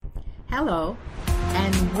Hello,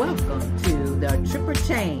 and welcome to the Tripper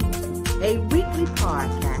Change, a weekly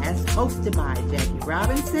podcast hosted by Jackie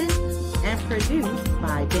Robinson and produced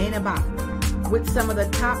by Dana Bach, with some of the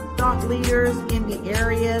top thought leaders in the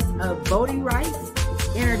areas of voting rights,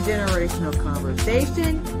 intergenerational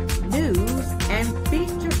conversation, news, and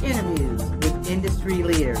feature interviews with industry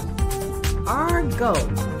leaders. Our goal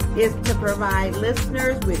is to provide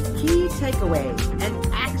listeners with key takeaways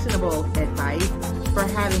and actionable advice for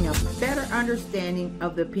having a better understanding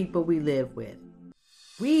of the people we live with.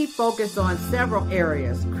 We focus on several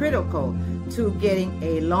areas critical to getting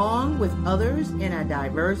along with others in a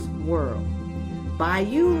diverse world. By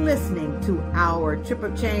you listening to our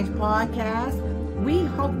Tripper Change podcast, we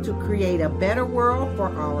hope to create a better world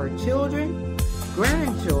for our children,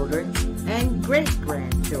 grandchildren, and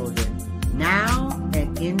great-grandchildren, now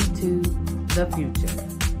and into the future.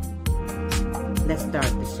 Let's start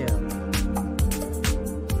the show.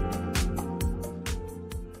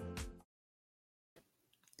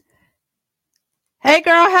 Hey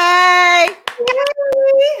girl, hey! Hey,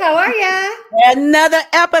 how are ya? Another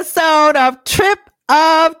episode of Trip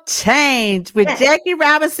of Change with Jackie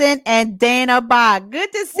Robinson and Dana Bach.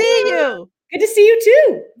 Good to see you. Good to see you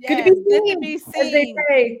too. Yes, good to be seen. As they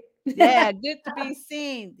say. Yeah, good to be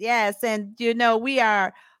seen. Yes, and we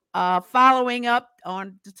are following up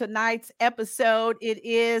on tonight's episode. It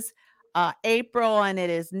is April and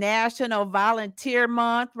it is National Volunteer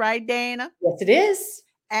Month, right, Dana? Yes, it is.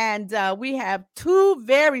 And we have two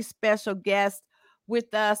very special guests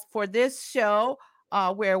with us for this show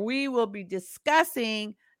where we will be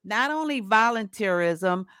discussing not only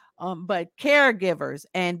volunteerism, but caregivers.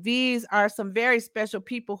 And these are some very special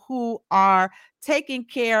people who are taking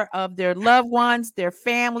care of their loved ones, their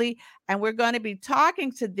family. And we're going to be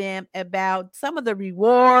talking to them about some of the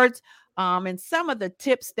rewards and some of the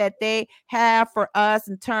tips that they have for us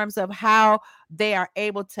in terms of how they are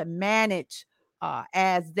able to manage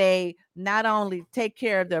as they not only take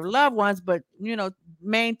care of their loved ones, but,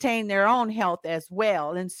 maintain their own health as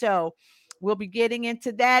well. And so we'll be getting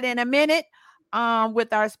into that in a minute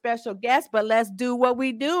with our special guest, but let's do what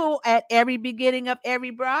we do at every beginning of every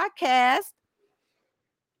broadcast.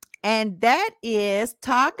 And that is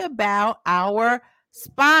talk about our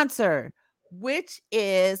sponsor, which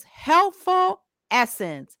is Healthful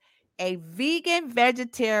Essence, a vegan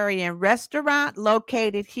vegetarian restaurant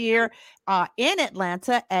located here in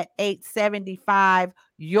Atlanta at 875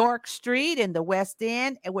 York Street in the West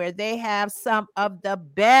End, where they have some of the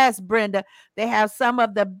best, Brenda, they have some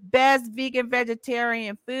of the best vegan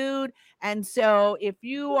vegetarian food. And so if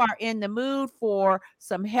you are in the mood for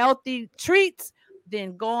some healthy treats,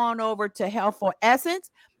 then go on over to Healthful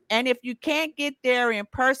Essence. And if you can't get there in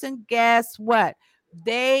person, guess what?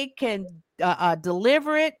 They can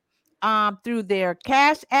deliver it through their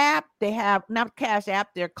Cash App. They have not Cash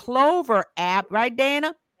App, their Clover app, right,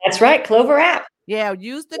 Dana? That's right, Clover app. Yeah,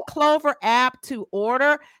 use the Clover app to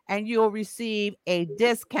order and you'll receive a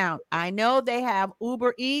discount. I know they have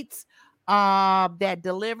Uber Eats that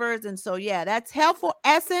delivers. And so, yeah, that's Healthful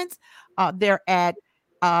Essence. They're at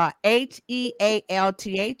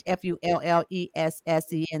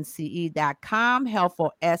HEALTHFULLESSENCE.com,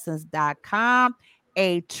 healthfulessence.com.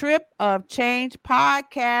 A Trip of Change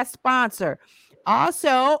podcast sponsor.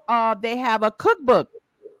 Also, they have a cookbook.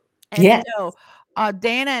 And yes. So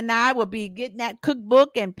Dana and I will be getting that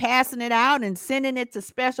cookbook and passing it out and sending it to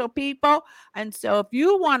special people. And so if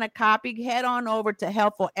you want a copy, head on over to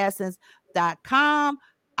healthfulessence.com,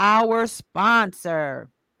 our sponsor.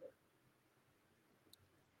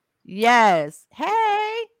 Yes.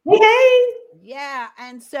 Hey. Hey. Yeah.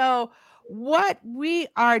 And so what we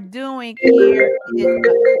are doing here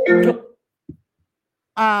is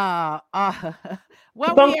what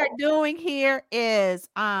we are doing here is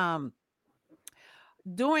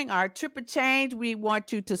doing our Tripper Change. We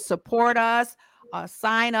want you to support us.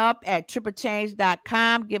 Sign up at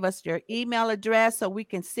tripperchange.com. Give us your email address so we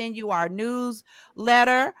can send you our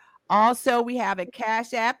newsletter. Also, we have a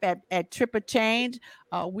Cash App at Tripper Change.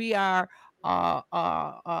 We are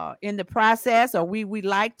in the process, or we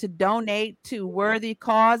like to donate to worthy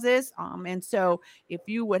causes. And so if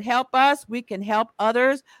you would help us, we can help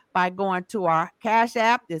others by going to our Cash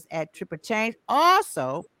App. Is at Tripper Change.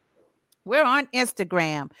 Also, we're on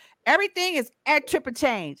Instagram. Everything is at Tripper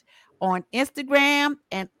Change on Instagram.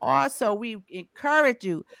 And also we encourage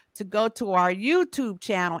you to go to our YouTube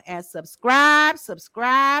channel and subscribe.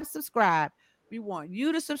 We want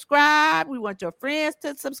you to subscribe. We want your friends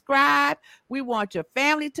to subscribe. We want your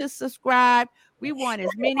family to subscribe. We want as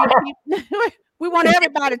many people. We want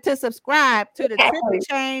everybody to subscribe to the Tripper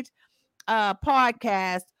Change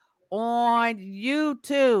podcast on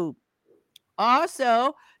YouTube.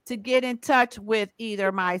 Also, to get in touch with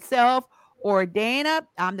either myself or Dana,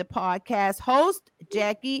 I'm the podcast host,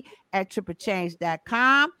 Jackie at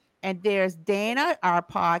tripplechange.com. And there's Dana, our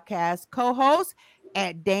podcast co-host,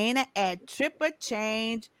 at Dana at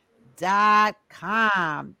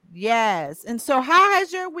tripplechange.com. Yes. And so how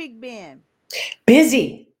has your week been?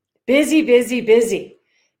 Busy, busy, busy, busy.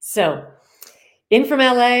 So in from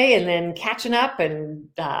LA and then catching up. And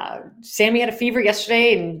Sammy had a fever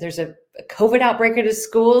yesterday, and there's a COVID outbreak at his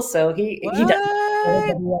school, so he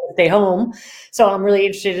doesn't stay home. So I'm really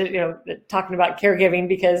interested in talking about caregiving,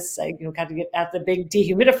 because I got to get out the big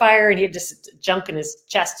dehumidifier, and he had just junk in his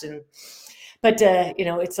chest. But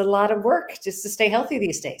it's a lot of work just to stay healthy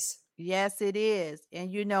these days. Yes, it is.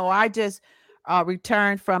 And I just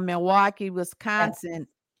returned from Milwaukee, Wisconsin,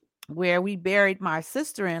 where we buried my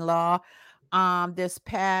sister-in-law this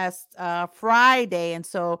past Friday. And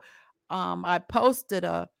so I posted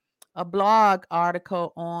a blog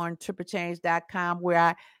article on tripplechange.com where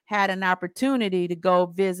I had an opportunity to go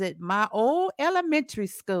visit my old elementary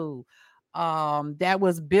school that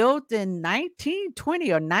was built in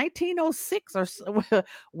 1920 or 1906 or so,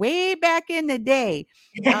 way back in the day.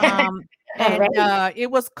 And it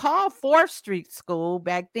was called 4th Street School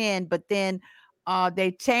back then, but then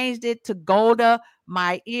they changed it to Golda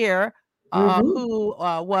Meir, who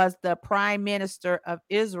was the prime minister of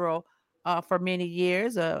Israel for many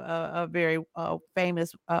years, a very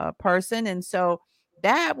famous person. And so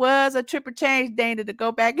that was a Triple Change, Dana, to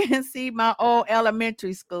go back and see my old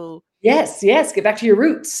elementary school. Yes. Get back to your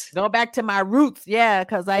roots. Go back to my roots. Yeah,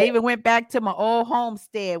 because I even went back to my old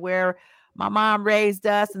homestead where my mom raised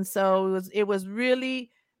us. And so it was really,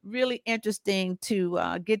 really interesting to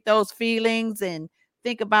get those feelings and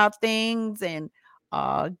think about things and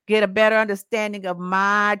get a better understanding of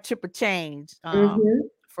my Triple Change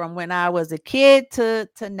from when I was a kid to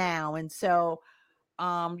now. And so,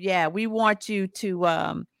 we want you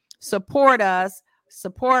to support us,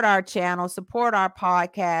 support our channel, support our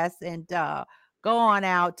podcast, and go on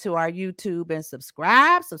out to our YouTube and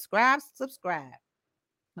subscribe.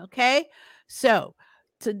 Okay. So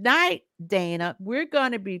tonight, Dana, we're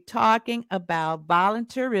going to be talking about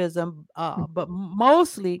volunteerism, but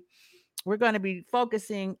mostly we're going to be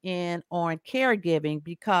focusing in on caregiving,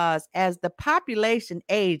 because as the population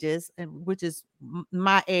ages, and which is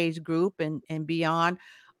my age group and beyond,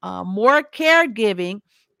 more caregiving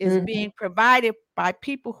is being provided by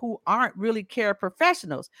people who aren't really care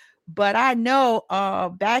professionals. But I know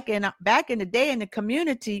back in the day in the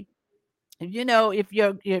community, if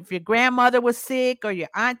your grandmother was sick, or your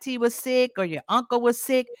auntie was sick, or your uncle was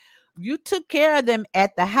sick, you took care of them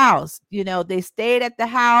at the house. They stayed at the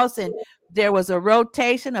house, and there was a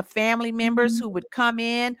rotation of family members who would come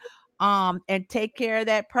in and take care of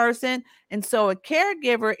that person. And so a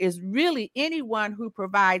caregiver is really anyone who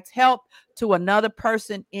provides help to another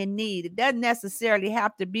person in need. It doesn't necessarily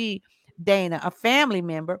have to be, Dana, a family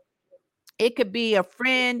member. It could be a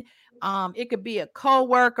friend. It could be a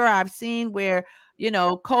coworker. I've seen where,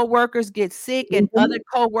 coworkers get sick and other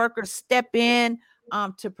coworkers step in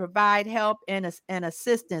to provide help and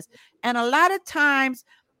assistance. And a lot of times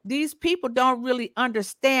these people don't really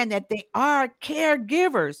understand that they are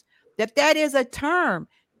caregivers, that is a term,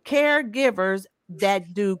 caregivers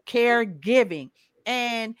that do caregiving.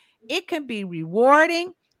 And it can be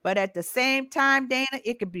rewarding, but at the same time, Dana,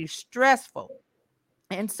 it can be stressful.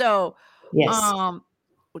 And so, yes.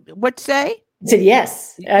 What say? I said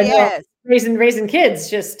yes. Yes. Raising kids,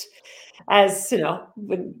 just as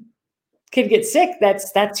when kid gets sick,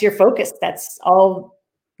 that's your focus. That's all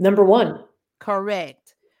number one. Correct.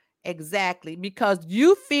 Exactly. Because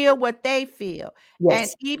you feel what they feel.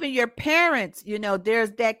 Yes. And even your parents,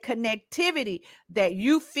 there's that connectivity that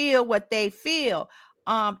you feel what they feel.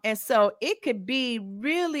 And so it could be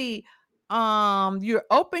really you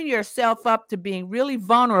open yourself up to being really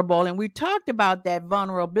vulnerable. And we talked about that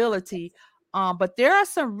vulnerability. But there are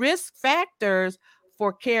some risk factors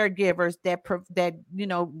for caregivers that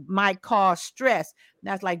might cause stress.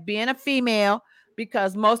 That's like being a female,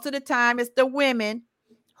 because most of the time it's the women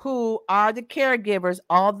who are the caregivers.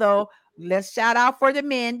 Although let's shout out for the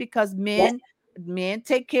men, because men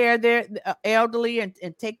take care of their elderly and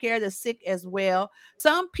take care of the sick as well.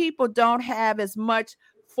 Some people don't have as much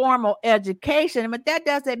formal education, but that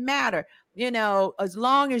doesn't matter. As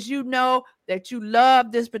long as you know that you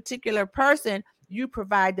love this particular person, you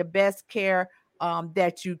provide the best care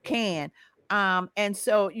that you can. And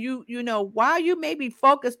so while you may be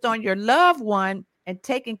focused on your loved one and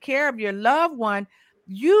taking care of your loved one,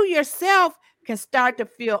 you yourself can start to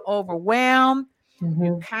feel overwhelmed.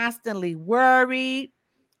 You're constantly worried.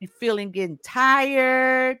 You're getting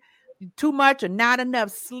tired. too much or not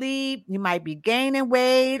enough sleep. You might be gaining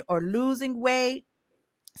weight or losing weight.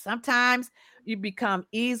 Sometimes you become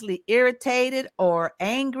easily irritated or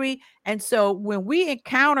angry. And so when we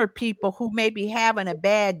encounter people who may be having a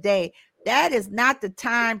bad day, that is not the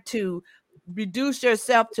time to reduce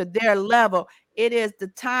yourself to their level. It is the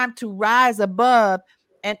time to rise above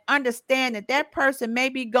and understand that that person may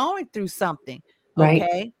be going through something. Right.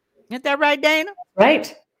 Okay. Isn't that right, Dana?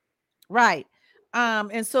 Right. Right.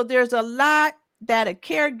 And so there's a lot that a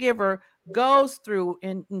caregiver goes through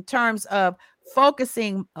in terms of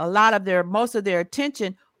focusing a lot of most of their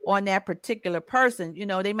attention on that particular person. You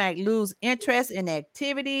know, they might lose interest in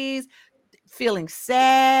activities, feeling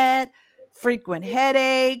sad, frequent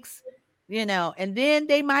headaches, you know, and then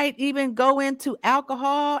they might even go into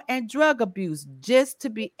alcohol and drug abuse just to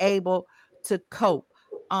be able to cope.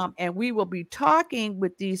 And we will be talking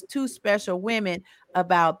with these two special women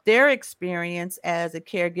about their experience as a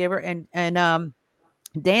caregiver, and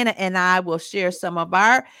Dana and I will share some of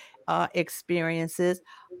our experiences.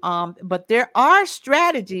 But there are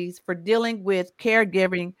strategies for dealing with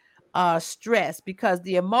caregiving stress, because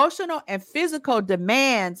the emotional and physical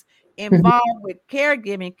demands involved with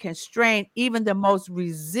caregiving can strain even the most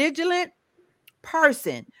resilient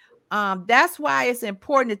person. That's why it's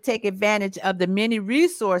important to take advantage of the many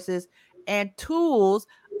resources and tools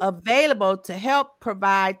available to help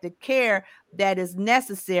provide the care that is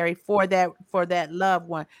necessary for that loved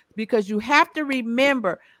one, because you have to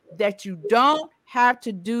remember that you don't have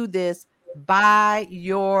to do this by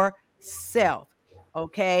yourself.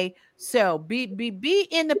 Okay, so be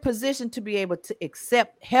in the position to be able to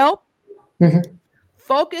accept help. Mhm.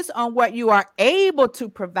 Focus on what you are able to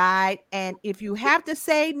provide. And if you have to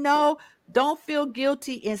say no, don't feel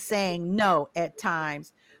guilty in saying no at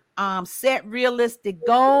times. Set realistic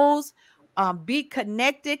goals. Be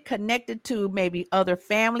connected to maybe other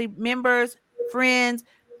family members, friends,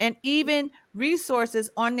 and even resources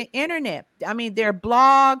on the internet. I mean, there are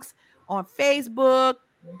blogs on Facebook,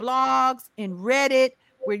 blogs in Reddit,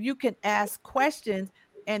 where you can ask questions,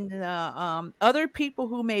 and other people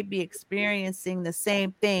who may be experiencing the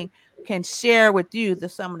same thing can share with you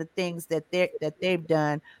some of the things that they've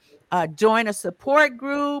done. Join a support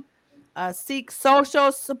group, seek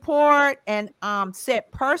social support, and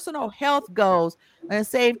set personal health goals, and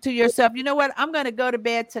say to yourself, you know what, I'm going to go to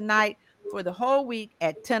bed tonight for the whole week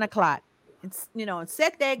at 10 o'clock. And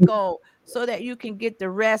set that goal so that you can get the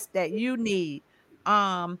rest that you need.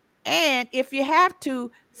 And if you have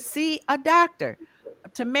to, see a doctor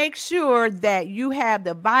to make sure that you have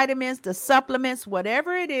the vitamins, the supplements,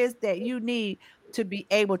 whatever it is that you need to be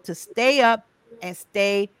able to stay up and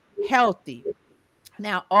stay healthy.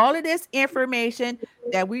 Now, all of this information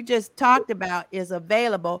that we just talked about is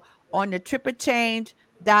available on the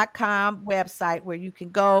tripperchange.com website, where you can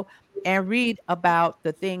go and read about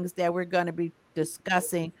the things that we're going to be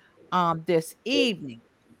discussing this evening.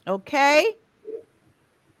 Okay?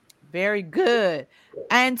 Very good.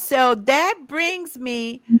 And so that brings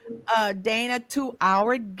me, Dana, to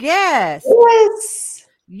our guest. Yes.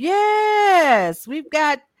 Yes, we've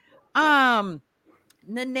got um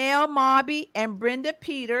Nanelle Mobby and Brenda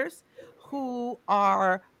Peters, who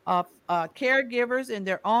are caregivers in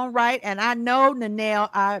their own right. And I know Nanelle,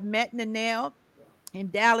 I met Nanelle in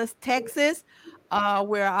Dallas, Texas,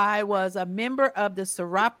 where I was a member of the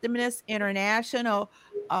Seroptimus International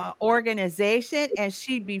organization, and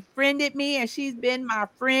she befriended me, and she's been my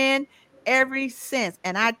friend ever since.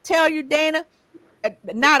 And I tell you, Dana,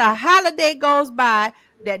 not a holiday goes by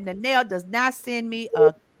that Nanelle does not send me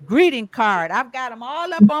a greeting card. I've got them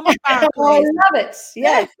all up on my Oh, I fireplace. love it.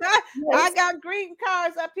 Yes. I Yes. got greeting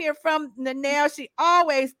cards up here from Nanelle. She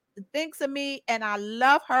always thinks of me, and I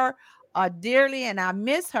love her dearly, and I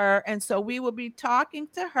miss her. And so we will be talking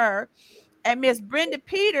to her. And Miss Brenda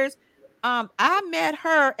Peters, I met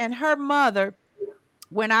her and her mother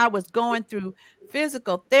when I was going through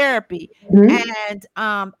physical therapy. Mhm.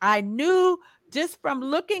 And I knew just from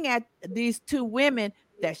looking at these two women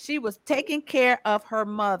that she was taking care of her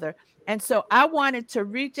mother. And so I wanted to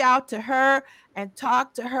reach out to her and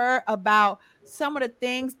talk to her about some of the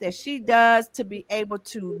things that she does to be able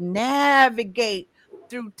to navigate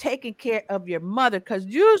through taking care of your mother, because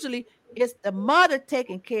usually it's the mother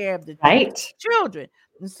taking care of the Right. children.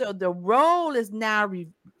 And so the role is now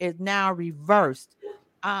reversed.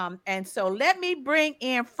 And so let me bring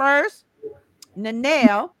in first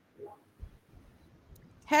Nanelle.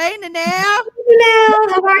 Hey, Nanelle. Hello,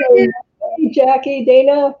 how are you? Hey, Jackie,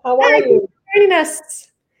 Dana, how Hi, are thanks you? for joining us.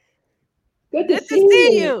 Good to Good to see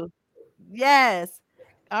see you. you. Yes.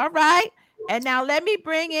 All right. And now let me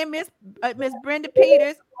bring in Miss Brenda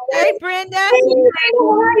Peters. Hey, Brenda.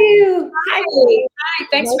 How are you? Hi. Hi.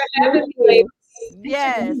 Thanks Nice for to having meet me, ladies. you.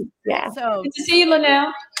 Yes. Yeah. So Good to see you,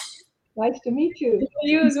 Linnell. Nice to meet you.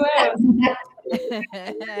 You as well.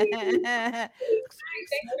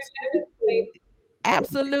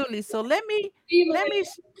 absolutely. So let me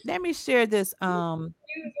share this. Okay,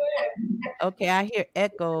 I hear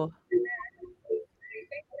echo.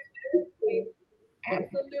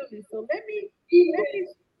 Absolutely. So let me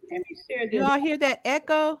share this. You all hear that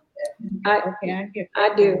echo? I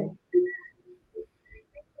do.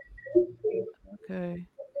 Okay.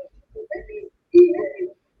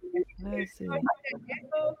 Let's see.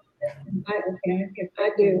 I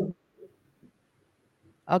do.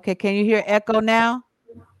 Okay, can you hear echo now?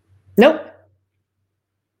 Nope.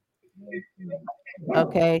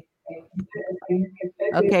 Okay.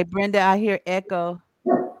 Okay, Brenda, I hear echo.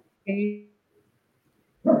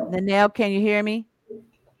 Nanelle, can you hear me?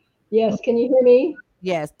 Yes, can you hear me?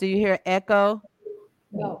 Yes. Do you hear echo?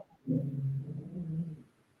 No.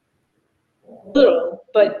 Little,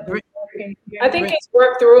 but Br- I think it's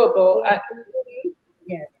work throughable.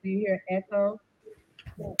 Yes. Do you hear echo?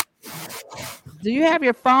 Do you have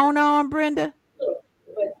your phone on, Brenda?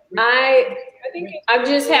 I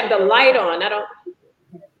just have the light on. I don't.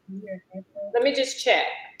 Let me just check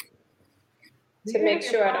to make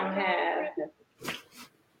sure I don't have.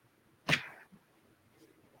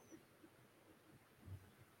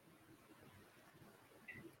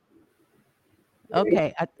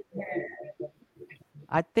 Okay.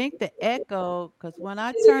 I think the echo, because when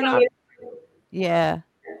I turn off, yeah,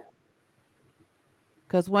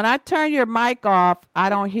 because when I turn your mic off, I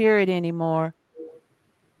don't hear it anymore.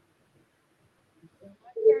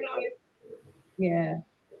 Yeah.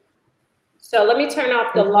 So let me turn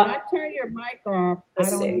off the When light. I turn your mic off, I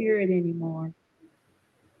don't hear it anymore.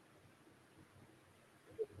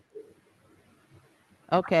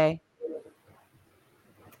 Okay.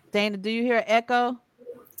 Dana, do you hear echo?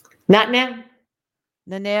 Not now.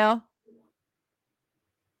 Nanelle?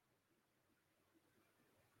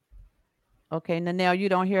 Okay, Nanelle, you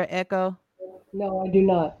don't hear echo? No, I do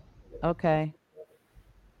not. Okay.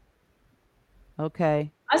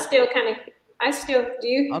 Okay. I still do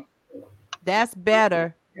you? Okay. That's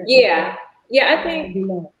better. Yeah. Yeah, I think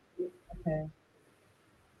Okay.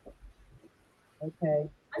 Okay.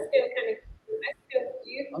 I still do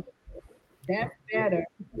you? Okay. That's better.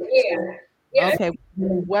 Yeah. Yeah. Okay.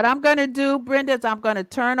 What I'm going to do, Brenda, is I'm going to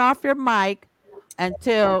turn off your mic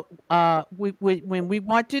until when we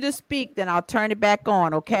want you to speak, then I'll turn it back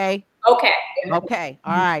on, okay? Okay. Okay.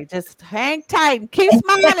 All right. Just hang tight and keep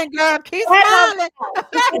smiling, girl. Keep smiling.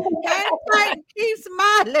 Hang tight and keep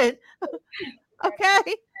smiling. Okay.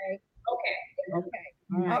 Okay. Okay.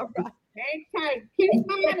 All right. Hang tight. Keep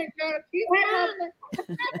smiling, girl. Keep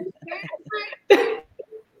smiling.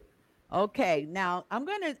 Okay. Now I'm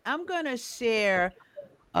gonna share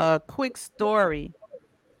a quick story.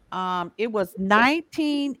 It was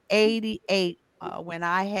 1988 when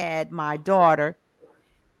I had my daughter,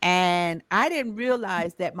 and I didn't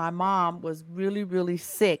realize that my mom was really, really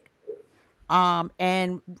sick.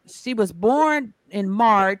 And she was born in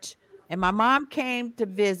March, and my mom came to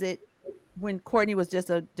visit when Courtney was just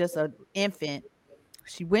a infant.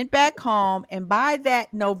 She went back home, and by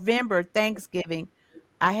that November Thanksgiving,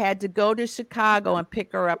 I had to go to Chicago and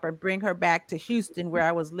pick her up and bring her back to Houston, where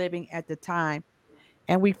I was living at the time.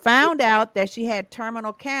 And we found out that she had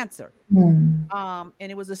terminal cancer. And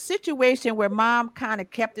it was a situation where mom kind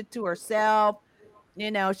of kept it to herself.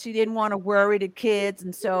 She didn't want to worry the kids.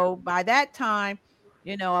 And so by that time,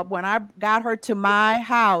 when I got her to my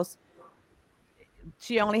house,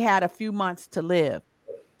 she only had a few months to live.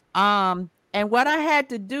 And what I had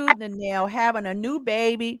to do, Nanelle, having a new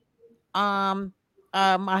baby, my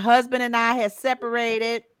husband and I had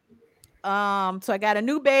separated. So I got a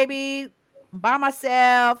new baby by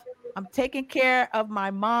myself. I'm taking care of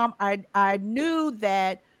my mom. I knew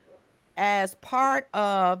that as part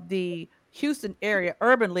of the Houston area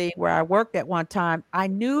urban league where I worked at one time, I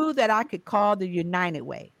knew that I could call the United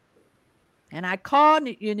Way. And I called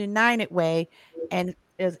the United Way and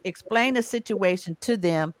explained the situation to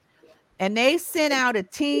them. And they sent out a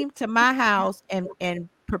team to my house and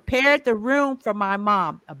prepared the room for my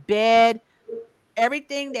mom, a bed,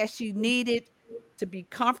 everything that she needed to be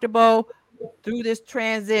comfortable through this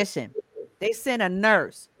transition. They sent a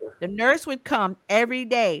nurse. The nurse would come every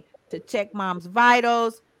day to check mom's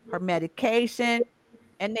vitals, her medication,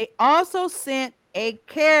 and they also sent a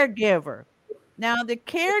caregiver. Now, the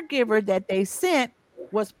caregiver that they sent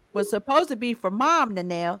was supposed to be for mom,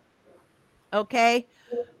 Nanelle, okay?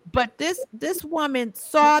 But this woman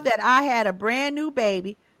saw that I had a brand new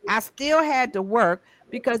baby. I still had to work,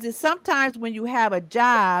 because it's sometimes when you have a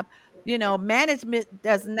job, management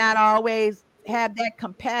does not always have that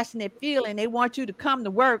compassionate feeling. They want you to come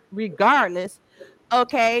to work regardless.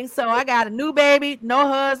 Okay, so I got a new baby, no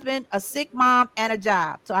husband, a sick mom, and a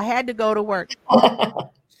job. So I had to go to work.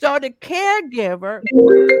 So the caregiver,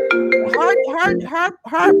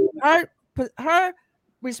 her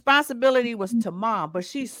responsibility was to mom, but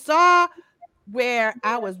she saw where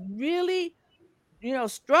I was really,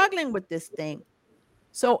 struggling with this thing.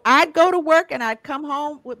 So I'd go to work and I'd come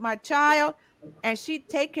home with my child and she'd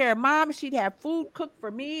take care of mom. She'd have food cooked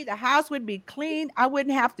for me. The house would be clean. I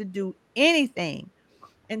wouldn't have to do anything.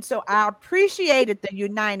 And so I appreciated the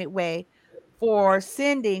United Way for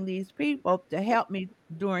sending these people to help me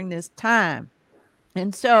during this time.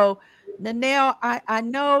 And so, Nanelle, I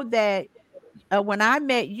know that when I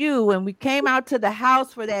met you and we came out to the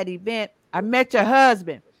house for that event, I met your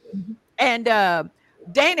husband. And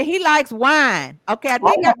Dana, he likes wine. Okay, I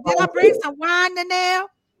think did I bring some wine, Nanelle?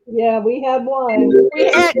 Yeah, we had wine.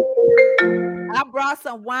 I brought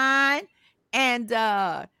some wine, and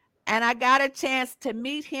I got a chance to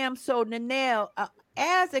meet him. So Nanelle,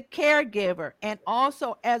 as a caregiver and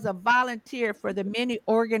also as a volunteer for the many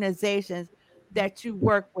organizations that you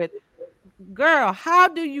work with, girl, how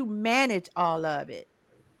do you manage all of it?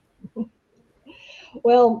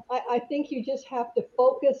 Well, I think you just have to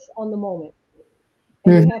focus on the moment.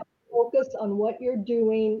 And you have to focus on what you're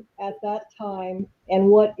doing at that time and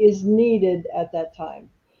what is needed at that time.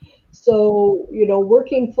 So,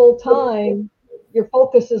 working full time, your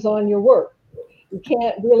focus is on your work. You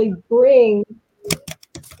can't really bring,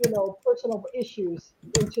 personal issues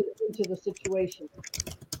into the situation.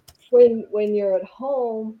 When you're at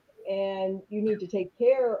home and you need to take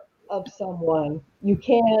care of someone, you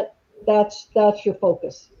can't. That's your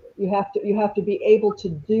focus. You have to be able to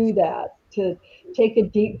do that, to take a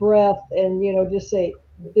deep breath and just say,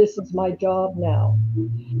 this is my job now.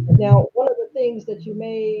 Now, one of the things that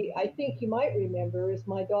I think you might remember is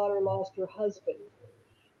my daughter lost her husband,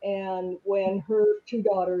 and when her two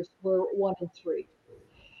daughters were 1 and 3.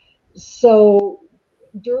 So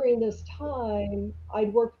during this time,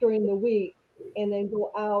 I'd work during the week and then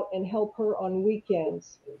go out and help her on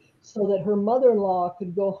weekends so that her mother-in-law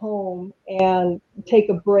could go home and take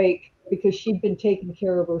a break because she'd been taking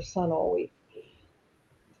care of her son all week.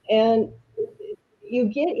 And you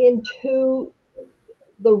get into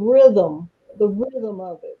the rhythm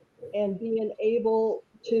of it and being able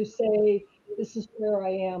to say, this is where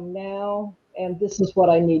I am now and this is what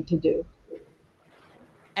I need to do.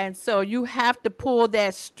 And so you have to pull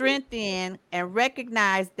that strength in and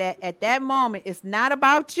recognize that at that moment, it's not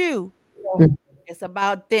about you. It's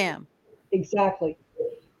about them. Exactly.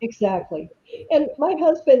 And my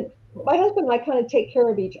husband and I kind of take care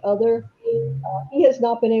of each other. He has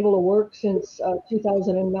not been able to work since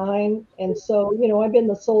 2009. And so, I've been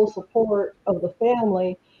the sole support of the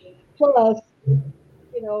family. Plus,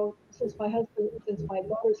 since my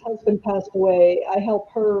daughter's husband passed away, I help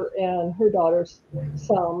her and her daughters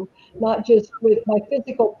some, not just with my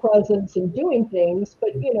physical presence and doing things,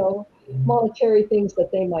 but, monetary things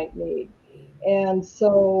that they might need. And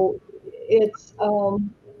so it's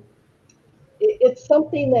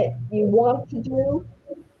something that you want to do.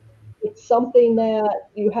 It's something that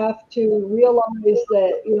you have to realize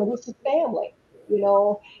that, this is family,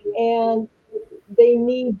 and they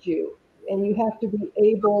need you. And you have to be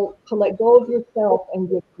able to let go of yourself and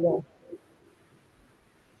give to them.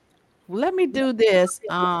 Let me do this.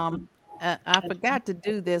 I forgot to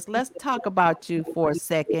do this. Let's talk about you for a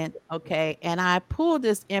second, okay? And I pulled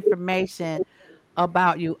this information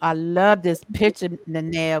about you. I love this picture,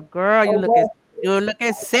 Nanelle. Girl, you look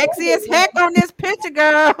as sexy as heck on this picture,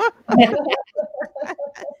 girl.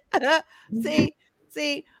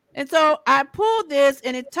 See. And so I pulled this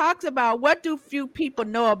and it talks about what do few people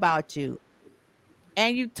know about you.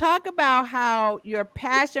 And you talk about how your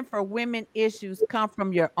passion for women issues come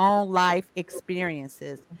from your own life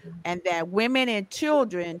experiences and that women and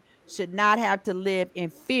children should not have to live in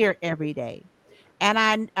fear every day.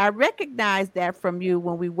 And I recognize that from you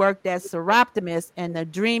when we worked at Seroptimus and the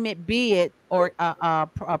Dream It Be It or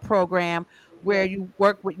a program where you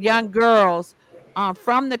work with young girls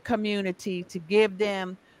from the community to give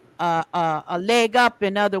them a leg up.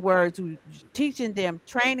 In other words, teaching them,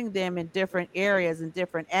 training them in different areas and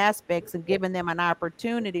different aspects and giving them an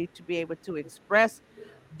opportunity to be able to express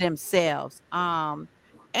themselves. And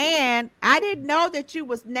I didn't know that you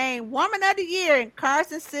was named Woman of the Year in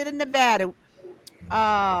Carson City, Nevada.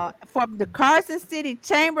 From the Carson City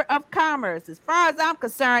Chamber of Commerce. As far as I'm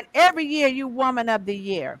concerned, every year you Woman of the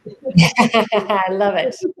Year. I love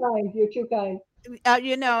it. You're too kind.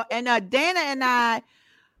 And Dana and I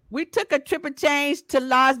we took a trip of change to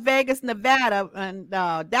Las Vegas, Nevada, and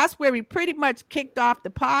that's where we pretty much kicked off the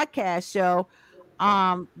podcast show.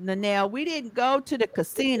 Nanelle, we didn't go to the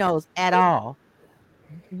casinos at all.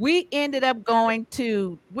 We ended up going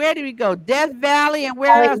to, where did we go? Death Valley, and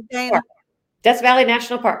where else, Dana? Death Valley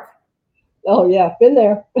National Park. Oh yeah, been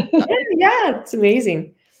there. Yeah, it's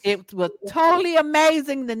amazing. It was totally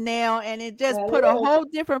amazing, Nanelle, and it just Yeah, put it a is. whole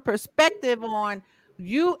different perspective on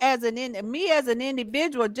you as me as an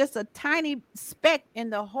individual, just a tiny speck in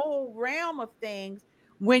the whole realm of things.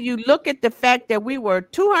 When you look at the fact that we were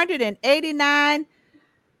 289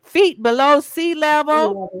 feet below sea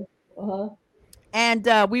level, Uh-huh. and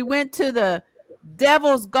we went to the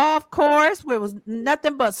Devil's Golf Course where it was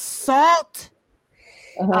nothing but salt.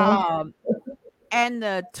 Uh-huh. And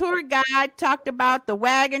the tour guide talked about the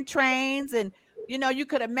wagon trains, and you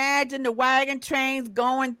could imagine the wagon trains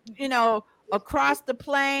going across the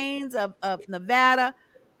plains of Nevada.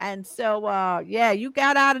 And so yeah, you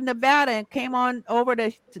got out of Nevada and came on over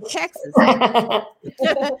to Texas.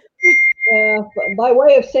 Yeah, by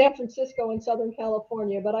way of San Francisco and Southern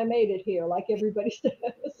California, but I made it here, like everybody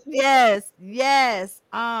says. Yes.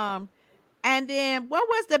 And then what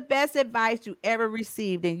was the best advice you ever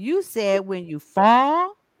received? And you said, when you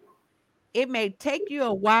fall, it may take you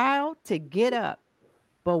a while to get up,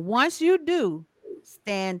 but once you do,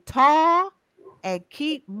 stand tall and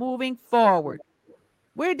keep moving forward.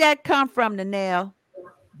 Where'd that come from, Nanelle?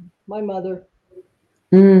 My mother.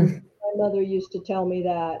 Mm. My mother used to tell me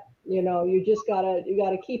that, you just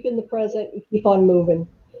gotta keep in the present and keep on moving,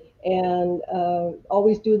 and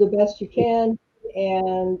always do the best you can,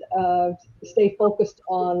 and stay focused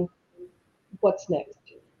on what's next.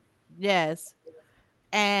 Yes.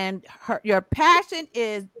 And your passion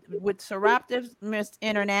is with Serapis Miss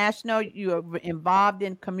International. You are involved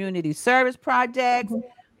in community service projects,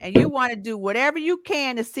 and you want to do whatever you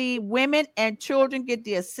can to see women and children get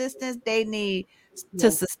the assistance they need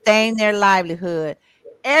to sustain their livelihood.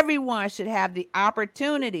 Everyone should have the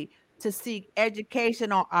opportunity to seek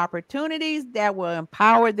educational opportunities that will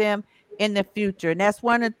empower them in the future. And that's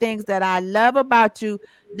one of the things that I love about you,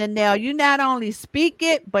 Nanelle. You not only speak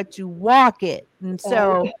it, but you walk it. And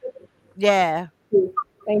so, yeah.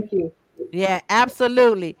 Thank you. Yeah,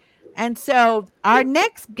 absolutely. And so our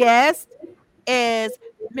next guest is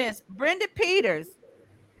Miss Brenda Peters.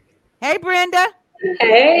 Hey, Brenda.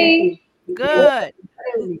 Hey. Good.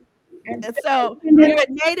 And so you're a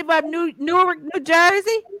native of Newark, New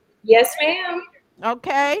Jersey? Yes, ma'am.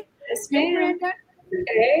 Okay. Yes, ma'am.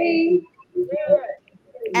 Hey.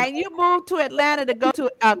 And you moved to Atlanta to go to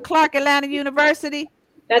Clark Atlanta University?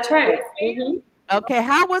 That's right. Mm-hmm. Okay.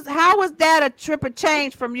 How was that a trip of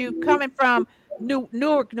change from you coming from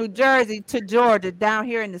Newark, New Jersey to Georgia down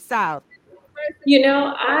here in the South?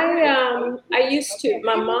 I used to,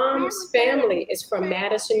 my mom's family is from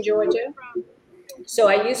Madison, Georgia. So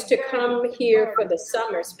I used to come here for the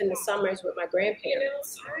summer, spend the summers with my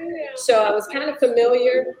grandparents. So I was kind of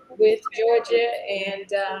familiar with Georgia, and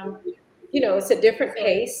it's a different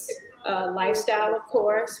pace, lifestyle, of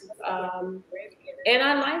course. And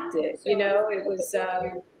I liked it. It was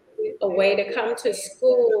a way to come to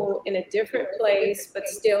school in a different place, but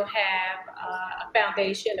still have a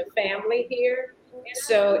foundation of family here.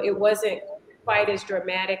 So it wasn't quite as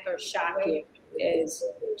dramatic or shocking as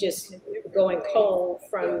just going cold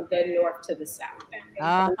from the north to the south.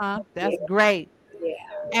 That's great. Yeah.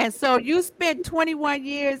 And so you spent 21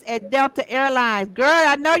 years at Delta Airlines. Girl,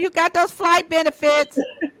 I know you got those flight benefits.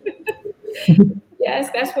 Yes,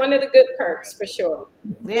 that's one of the good perks for sure.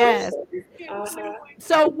 Yes.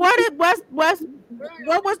 So what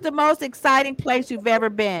was the most exciting place you've ever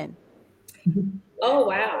been? Oh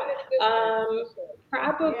wow.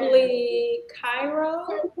 Probably Cairo.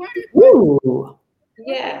 Ooh.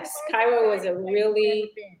 Yes, Cairo was a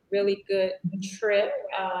really, really good trip.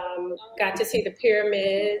 Got to see the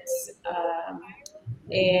pyramids,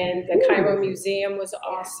 and the Cairo Museum was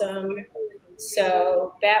awesome.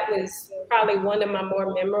 So that was probably one of my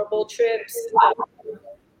more memorable trips.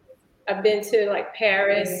 I've been to like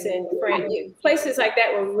Paris and France, places like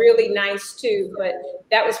that were really nice too, but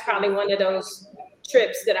that was probably one of those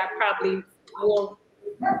trips that I probably will,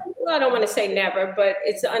 well, I don't want to say never, but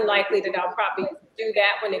it's unlikely that I'll probably do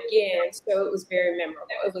that one again. So it was very memorable.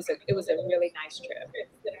 It was a really nice trip.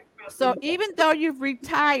 So even though you've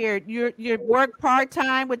retired, you work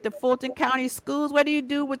part-time with the Fulton County Schools. What do you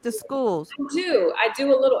do with the schools? I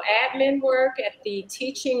do a little admin work at the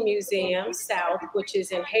Teaching Museum South, which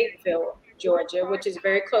is in Hapeville, Georgia, which is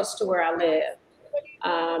very close to where I live.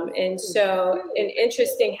 And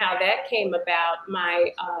interesting how that came about.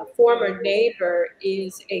 My former neighbor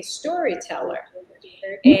is a storyteller.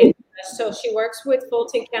 And so she works with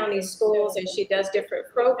Fulton County Schools and she does different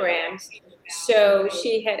programs. So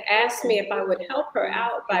she had asked me if I would help her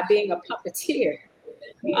out by being a puppeteer.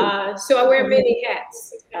 So I wear many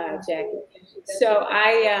hats, Jackie. So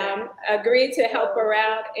I agreed to help her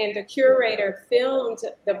out, and the curator filmed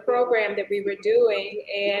the program that we were doing,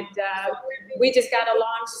 and we just got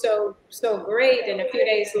along so great. And a few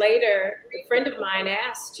days later, a friend of mine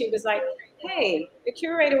asked, she was like, "Hey, the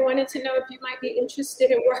curator wanted to know if you might be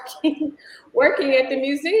interested in working at the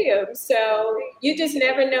museum." So you just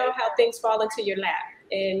never know how things fall into your lap,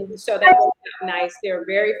 and so that was nice. They're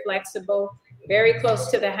very flexible, very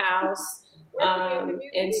close to the house.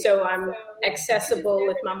 And so I'm accessible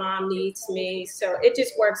if my mom needs me. So it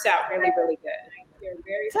just works out really, really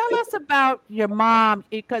good. Tell us about your mom,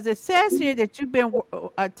 because it says here that you've been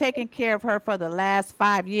taking care of her for the last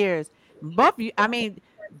 5 years. Both of you, I mean,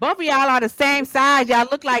 both of y'all are the same size. Y'all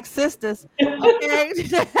look like sisters. Okay.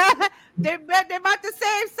 they're about the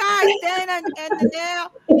same size, Dana and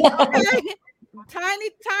Danelle. Okay. Tiny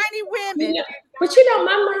women. Yeah. But you know,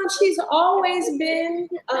 my mom, she's always been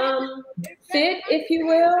fit, if you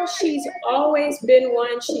will. She's always been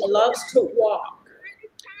one. She loves to walk.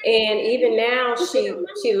 And even now,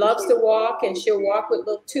 she loves to walk, and she'll walk with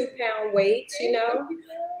little 2-pound weights, you know.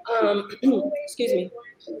 Excuse me.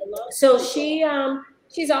 So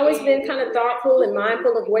she's always been kind of thoughtful and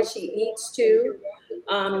mindful of what she eats too.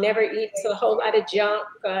 Never eats a whole lot of junk.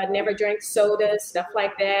 Never drank soda, stuff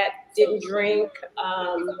like that. Didn't drink.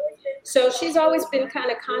 So she's always been kind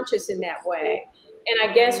of conscious in that way. And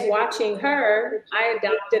I guess watching her, I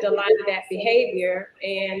adopted a lot of that behavior,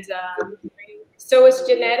 and so it's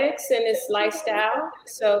genetics and it's lifestyle.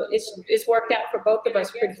 So it's worked out for both of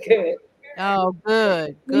us pretty good. Oh,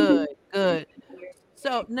 good.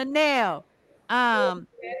 So, Nanelle,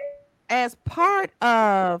 as part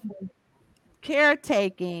of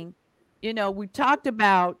caretaking, we talked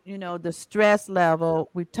about, the stress level.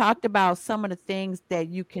 We talked about some of the things that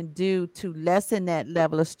you can do to lessen that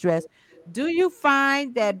level of stress. Do you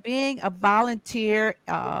find that being a volunteer,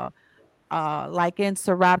 like in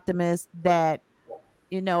Seroptimus, that,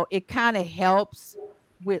 it kind of helps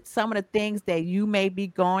with some of the things that you may be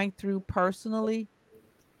going through personally?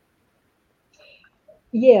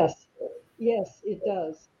 Yes, it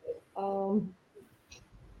does.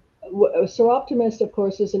 Seroptimist, of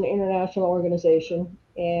course, is an international organization,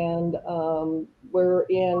 and we're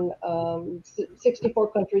in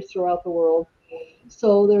 64 countries throughout the world.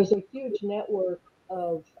 So there's a huge network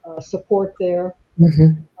of support there.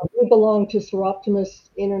 Mhm. We belong to Seroptimist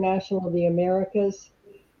International of the Americas,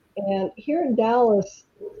 and here in Dallas,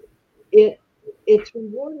 it's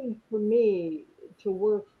rewarding for me to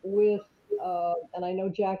work with, and I know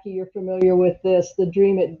Jackie, you're familiar with this, the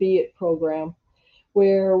Dream It Be It program,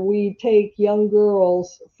 where we take young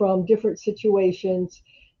girls from different situations,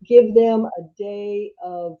 give them a day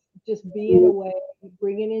of just being away,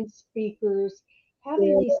 bringing in speakers,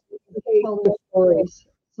 having these speakers tell their stories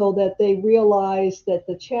so that they realize that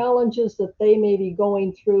the challenges that they may be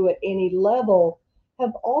going through at any level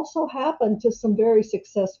have also happened to some very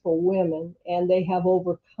successful women, and they have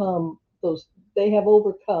overcome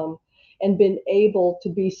and been able to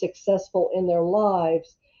be successful in their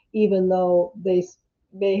lives, even though they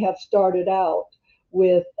may have started out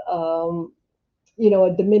with a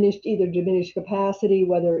diminished capacity,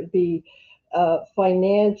 whether it be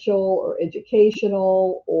financial or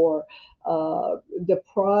educational, or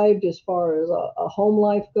deprived as far as a home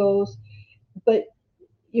life goes. But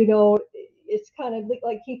it's kind of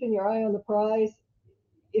like keeping your eye on the prize.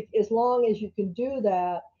 If as long as you can do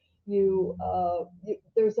that,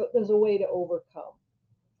 there's a way to overcome.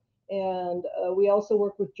 And we also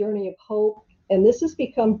work with Journey of Hope. And this has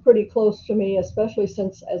become pretty close to me, especially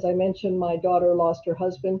since, as I mentioned, my daughter lost her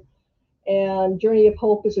husband. And Journey of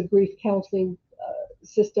Hope is a grief counseling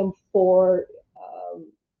system for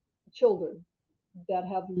children that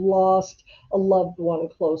have lost a loved one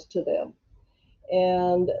close to them.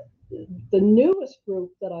 And the newest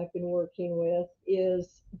group that I've been working with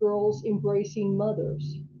is Girls Embracing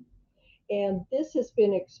Mothers. And this has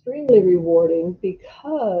been extremely rewarding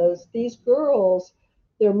because these girls,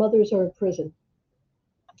 their mothers are in prison.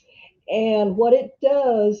 And what it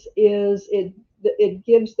does is it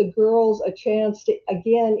gives the girls a chance to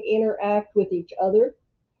again interact with each other.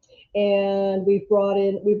 And we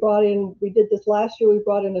did this last year. We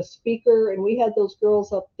brought in a speaker, and we had those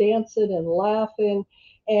girls up dancing and laughing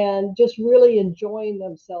and just really enjoying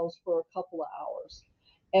themselves for a couple of hours.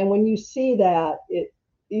 And when you see that, it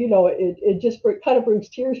just kind of brings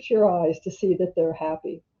tears to your eyes to see that they're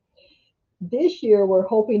happy. This year, we're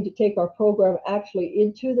hoping to take our program actually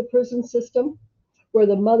into the prison system, where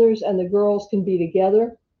the mothers and the girls can be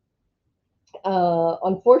together.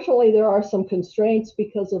 Unfortunately, there are some constraints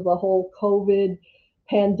because of the whole COVID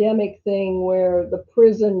pandemic thing where the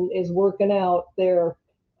prison is working out their,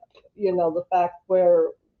 the fact where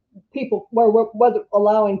whether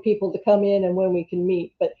allowing people to come in and when we can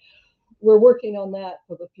meet. But we're working on that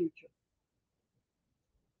for the future.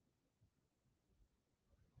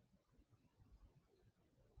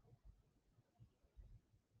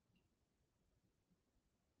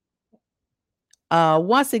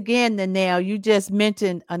 Once again, Nanelle, you just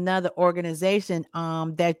mentioned another organization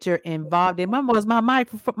that you're involved in. Was my mic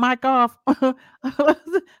off?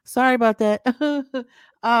 Sorry about that.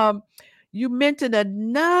 You mentioned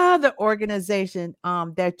another organization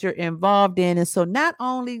that you're involved in, and so not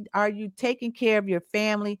only are you taking care of your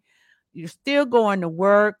family, you're still going to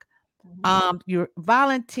work. You're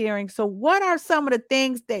volunteering. So, what are some of the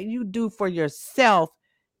things that you do for yourself?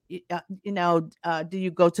 Do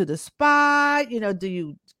you go to the spa? Do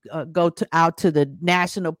you go out to the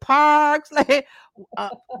national parks? Like,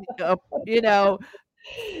 you know,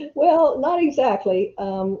 Well, not exactly.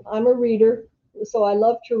 I'm a reader, so I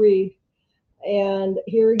love to read. And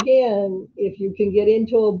here again, if you can get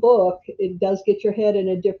into a book, it does get your head in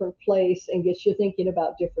a different place and gets you thinking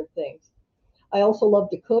about different things. I also love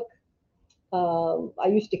to cook. I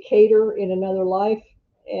used to cater in another life,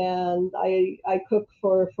 and I cook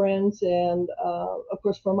for friends and, of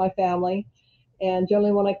course, for my family. And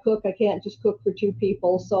generally, when I cook, I can't just cook for two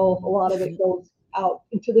people, so a lot of it goes out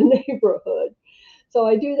into the neighborhood. So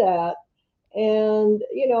I do that. And,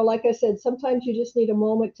 like I said, sometimes you just need a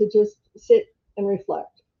moment to just sit and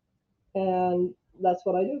reflect. And that's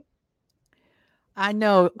what I do. I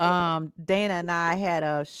know Dana and I had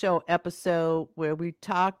a show episode where we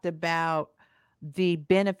talked about the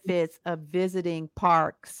benefits of visiting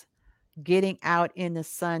parks, getting out in the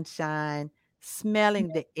sunshine, smelling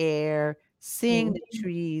the air, seeing the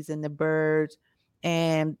trees and the birds.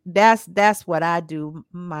 And that's what I do.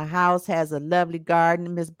 My house has a lovely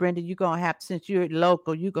garden. Miss Brenda, since you're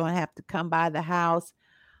local, you're gonna have to come by the house.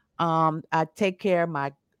 I take care of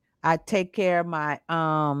my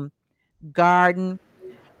garden,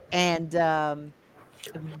 and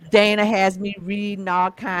Dana has me reading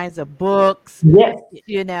all kinds of books, Yes.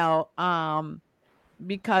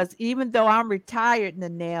 Because even though I'm retired,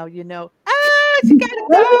 Nanelle, she got a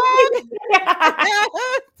dog.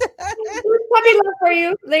 Puppy love for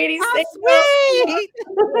you, ladies. How sweet.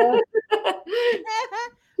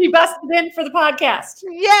 She busted in for the podcast.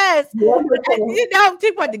 Yes. She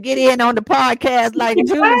wanted to get in on the podcast like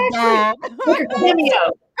Julie's dog.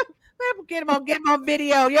 Get him on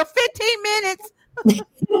video. Your 15 minutes.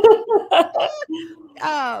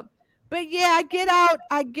 But yeah, I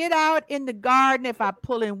get out in the garden if I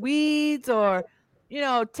pulling weeds or,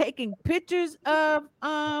 taking pictures of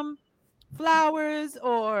flowers,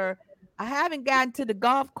 or I haven't gotten to the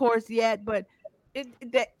golf course yet, but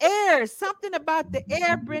the air, something about the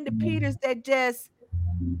air, Brenda Peters, that just,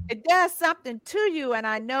 it does something to you. And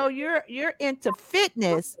I know you're into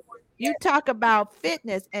fitness. You talk about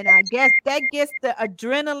fitness, and I guess that gets the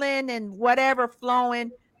adrenaline and whatever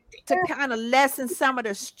flowing to kind of lessen some of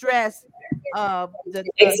the stress of the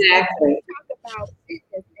exactly.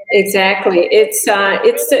 Exactly. It's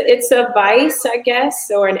a vice, I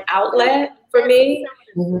guess, or an outlet for me.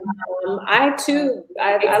 I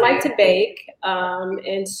like to bake,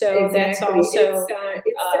 and so that's also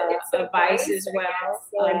a vice as well.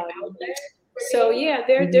 So yeah,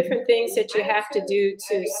 there are different things that you have to do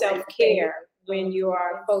to self-care when you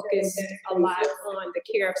are focused a lot on the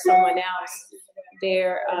care of someone else.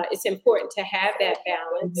 It's important to have that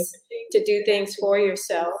balance, to do things for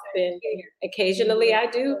yourself. And occasionally I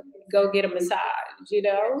do go get a massage,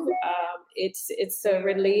 it's a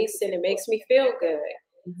release and it makes me feel good.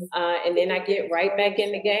 And then I get right back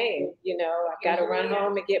in the game. I got to run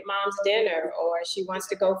home and get mom's dinner, or she wants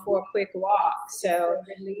to go for a quick walk. So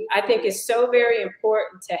I think it's so very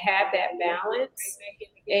important to have that balance.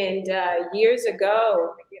 And years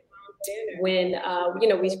ago, when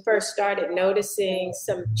we first started noticing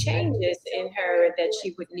some changes in her, that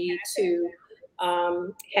she would need to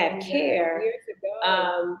have care,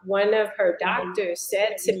 one of her doctors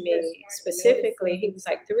said to me specifically, he was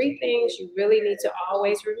like, 3 things you really need to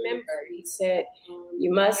always remember. He said,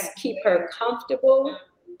 you must keep her comfortable,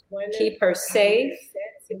 keep her safe,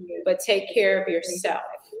 but take care of yourself.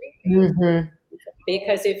 Mm-hmm.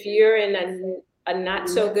 Because if you're in a not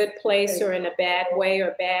so good place, or in a bad way,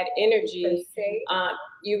 or bad energy,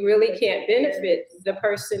 you really can't benefit the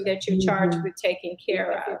person that you're charged with taking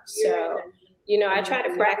care of. So I try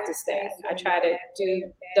to practice that. I try to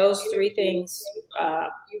do those 3 things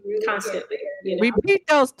constantly. Repeat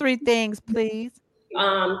those 3 things, please.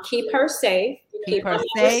 Keep her safe. Keep her mother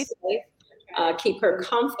safe. Keep her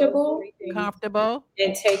comfortable.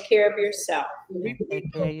 And take care of yourself. And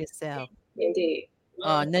take care of yourself. Indeed.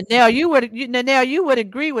 Nanelle, you would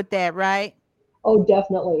agree with that, right? Oh,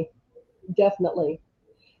 definitely.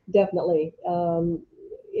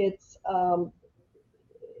 It's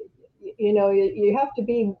you have to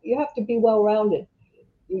be well-rounded.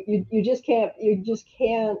 You just can't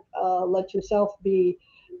let yourself be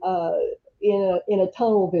in a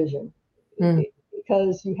tunnel vision,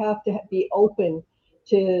 because you have to be open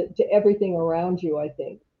to everything around you, I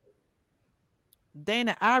think.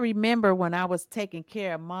 Dana, I remember when I was taking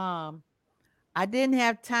care of Mom, I didn't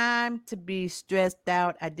have time to be stressed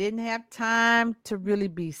out. I didn't have time to really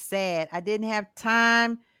be sad. I didn't have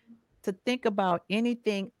time to think about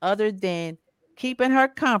anything other than keeping her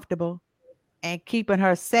comfortable and keeping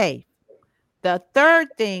her safe. The third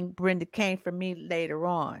thing, Brenda, came from me later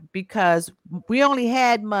on, because we only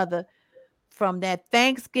had Mother from that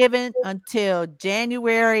Thanksgiving until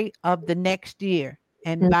January of the next year.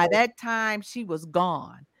 And by that time, she was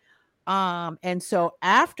gone. And so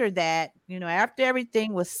after that, after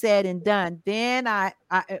everything was said and done, then I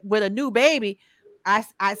with a new baby, I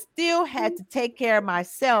still had to take care of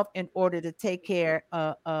myself in order to take care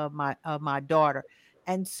of my daughter.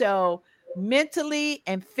 And so mentally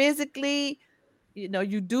and physically,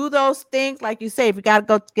 you do those things, like you say, if you got to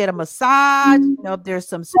go get a massage, if there's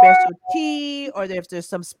some special tea or if there's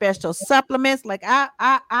some special supplements, like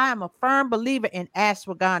I am a firm believer in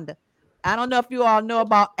ashwagandha. I don't know if you all know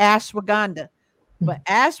about ashwagandha, but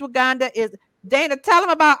ashwagandha is, Dana, tell them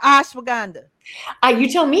about ashwagandha. You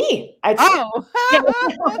tell me. I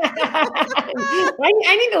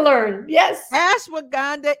need to learn. Yes.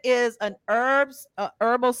 Ashwagandha is an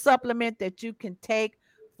herbal supplement that you can take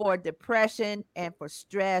for depression and for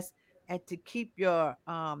stress, and to keep your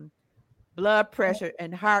blood pressure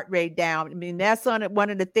and heart rate down. I mean, that's one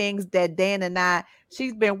of the things that Dan and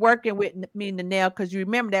she's been working with me, Nanelle, because you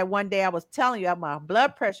remember that one day I was telling you my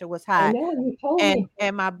blood pressure was high. I know, you told me.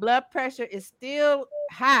 And my blood pressure is still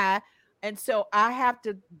high. And so I have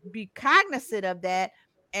to be cognizant of that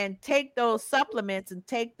and take those supplements and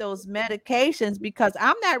take those medications, because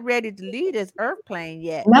I'm not ready to leave this earth plane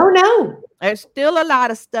yet. No. There's still a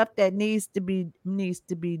lot of stuff that needs to be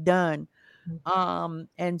done.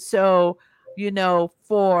 And so,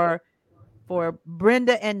 for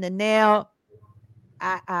Brenda and Nanelle,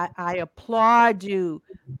 I applaud you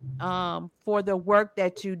for the work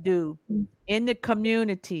that you do in the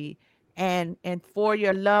community and for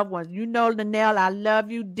your loved ones. Nanelle, I love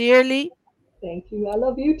you dearly. Thank you. I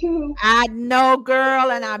love you too. I know,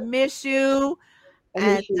 girl, and I miss you.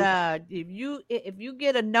 If you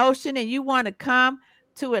get a notion and you want to come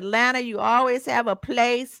to Atlanta, you always have a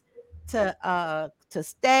place to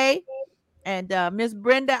stay. And Miss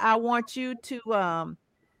Brenda, I want you to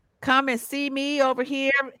come and see me over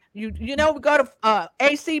here. We go to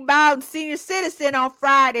AC Bowden Senior Citizen on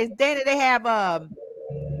Fridays. Dana, they have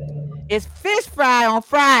it's fish fry on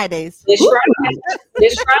Fridays. This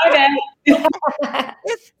Friday.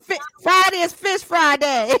 Friday is Fish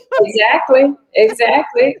Friday.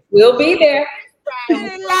 Exactly. We'll be there.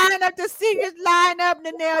 The seniors line up,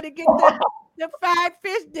 Nanelle, to get the fried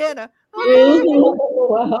fish dinner.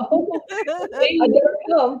 Wow. I better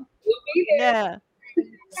come. We'll be there. Yeah.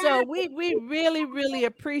 So we really, really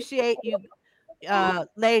appreciate you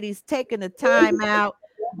ladies taking the time out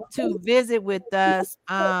to visit with us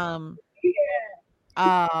and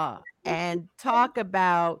talk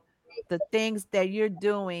about the things that you're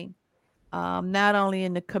doing, not only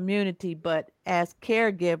in the community but as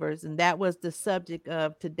caregivers. And that was the subject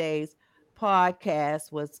of today's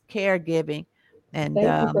podcast, was caregiving. And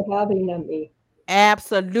thank you for having me.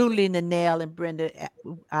 Absolutely, Nanelle and Brenda.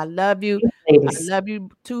 I love you. I love you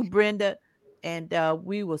too, Brenda. And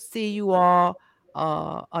we will see you all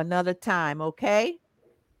another time, okay?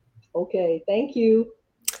 Okay, thank you.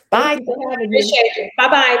 Bye. Thank you for having Appreciate you.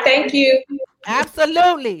 Bye-bye. Thank you.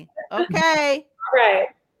 Absolutely. Okay. All right.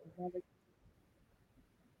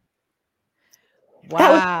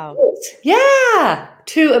 Wow. Yeah.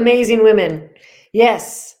 2 amazing women.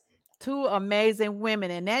 Yes. 2 amazing women.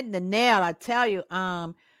 And that Nanelle, I tell you,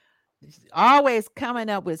 always coming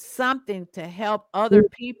up with something to help other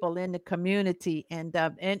people in the community. And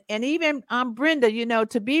even Brenda,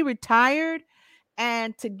 to be retired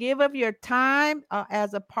and to give of your time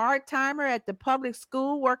as a part-timer at the public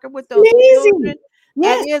school, working with those children.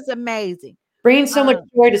 Yes. That is amazing. Bringing so much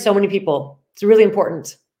joy to so many people. It's really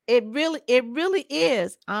important. It really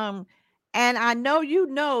is. And I know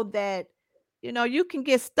that, you can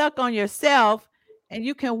get stuck on yourself and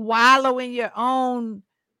you can wallow in your own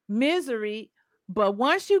misery. But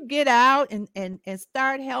once you get out and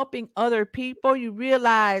start helping other people, you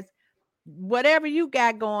realize whatever you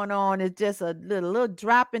got going on is just a little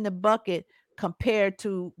drop in the bucket compared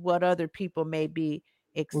to what other people may be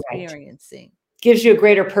Right. experiencing. Gives you a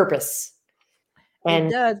greater purpose. It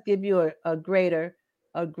And does give you a greater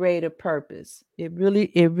purpose. It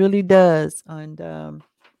really does. And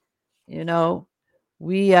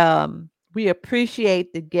we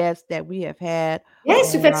appreciate the guests that we have had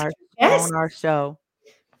yes, on our show.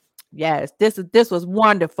 Yes, this was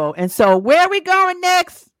wonderful. And so where are we going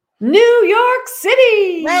next? New York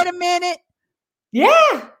City. Wait a minute.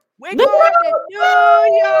 Yeah. We're going to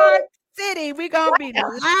New York City. We're going to be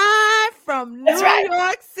live from New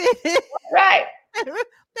York City. That's right.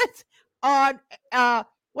 That's on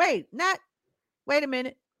wait a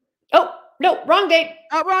minute. Oh, no, wrong date.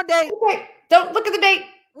 Oh, wrong date. Okay. Don't look at the date.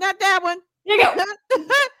 Not that one. Here you go.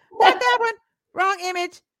 Not that one. Wrong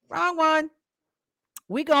image. Wrong one.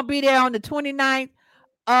 We're going to be there on the 29th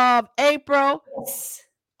of April. Yes.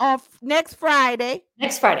 On next Friday.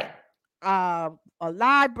 Next Friday. A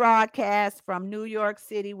live broadcast from New York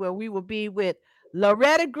City where we will be with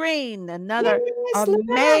Loretta Green, another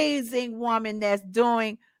amazing woman that's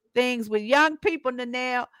doing things with young people,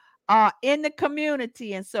 Nanelle, in the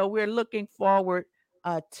community. And so we're looking forward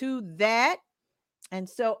to that. And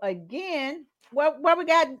so again, what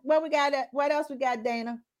else we got,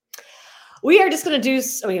 Dana? We are just going to do,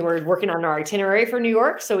 we're working on our itinerary for New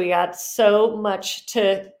York. So we got so much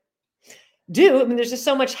to do. I mean, there's just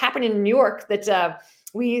so much happening in New York that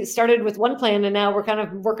we started with one plan and now we're kind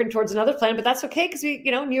of working towards another plan, but that's okay. Cause New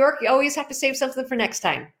York, you always have to save something for next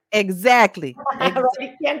time. Exactly.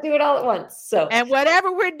 You can't do it all at once. So, and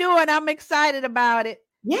whatever we're doing, I'm excited about it.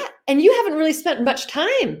 Yeah. And you haven't really spent much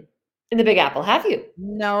time in the Big Apple, have you?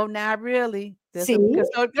 No, not really. See?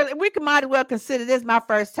 So we might as well consider this my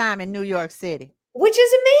first time in New York City. Which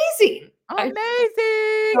is amazing. Amazing.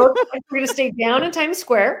 So we're going to stay down in Times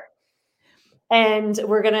Square and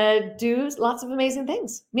we're going to do lots of amazing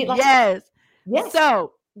things. Meet lots Yes. Yes.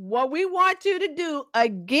 So what we want you to do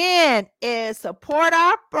again is support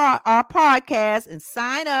our podcast and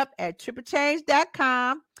sign up at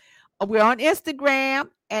tripplechange.com. We're on Instagram,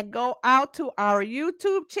 and go out to our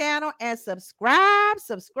YouTube channel and subscribe.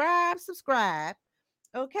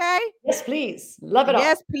 Okay? Yes, please. Love it all.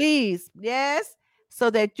 Yes, please. Yes. So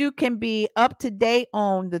that you can be up to date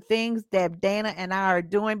on the things that Dana and I are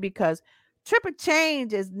doing, because Triple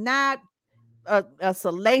Change is not a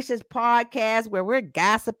salacious podcast where we're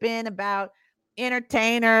gossiping about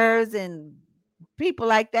entertainers and people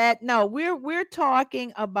like that. No, we're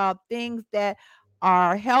talking about things that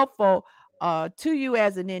are helpful to you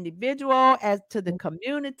as an individual, as to the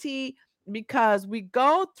community, because we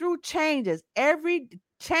go through changes. Every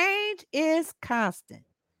change is constant.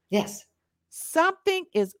 Yes. Something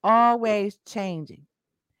is always changing.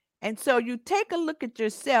 And so you take a look at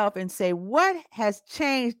yourself and say, what has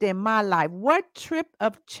changed in my life? What trip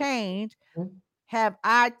of change have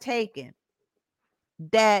I taken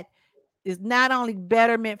that is not only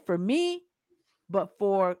betterment for me, but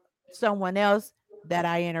for someone else that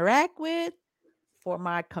I interact with, for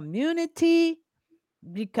my community?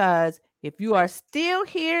 Because if you are still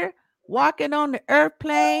here walking on the earth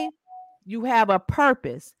plane, you have a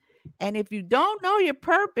purpose. And if you don't know your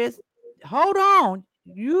purpose, hold on.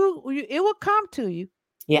 It will come to you.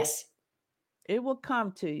 Yes. It will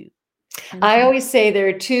come to you. I always say there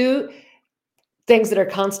are two things that are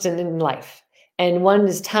constant in life. And one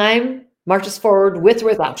is time marches forward with or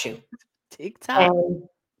without you. Take time. And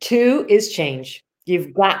two is change.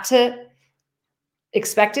 You've got to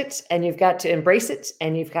expect it, and you've got to embrace it,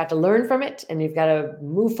 and you've got to learn from it, and you've got to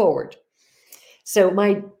move forward. So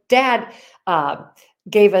my dad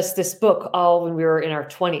gave us this book all when we were in our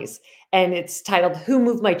 20s, and it's titled Who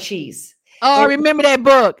Moved My Cheese? Oh, I remember that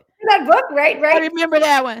book. That book, right? I remember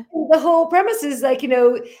that one. The whole premise is like,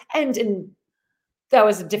 and that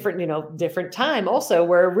was a different time also,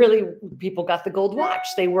 where really people got the gold watch.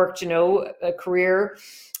 They worked, a career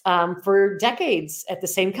for decades at the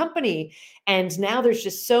same company. And now there's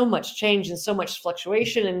just so much change and so much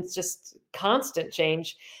fluctuation, and it's just constant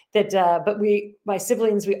change that, but my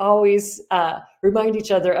siblings, we always remind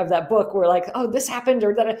each other of that book. We're like, oh, this happened,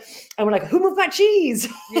 or that, and we're like, who moved my cheese?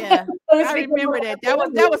 Yeah, I remember that. That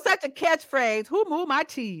was such a catchphrase. Who moved my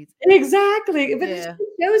cheese? Exactly. But yeah.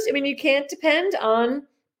 It shows, you can't depend on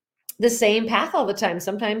the same path all the time.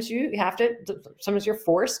 Sometimes you have to, sometimes you're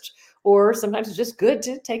forced, or sometimes it's just good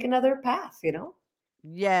to take another path,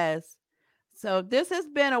 Yes. So this has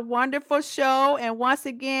been a wonderful show. And once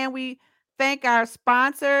again, we thank our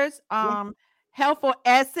sponsors, Healthful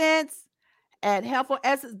Essence at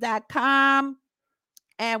healthfulessence.com.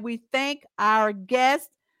 And we thank our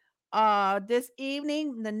guests this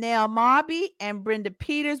evening, Nanelle Marby and Brenda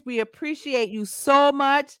Peters. We appreciate you so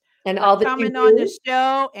much and all the coming on the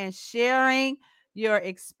show and sharing your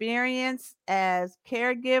experience as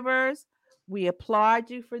caregivers. We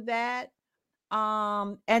applaud you for that.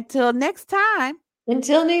 Until next time.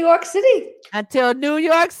 Until New York City. Until New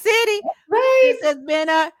York City. Right. This has been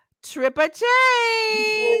a Trip of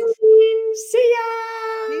Change. See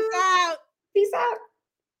ya. Peace out. Peace out.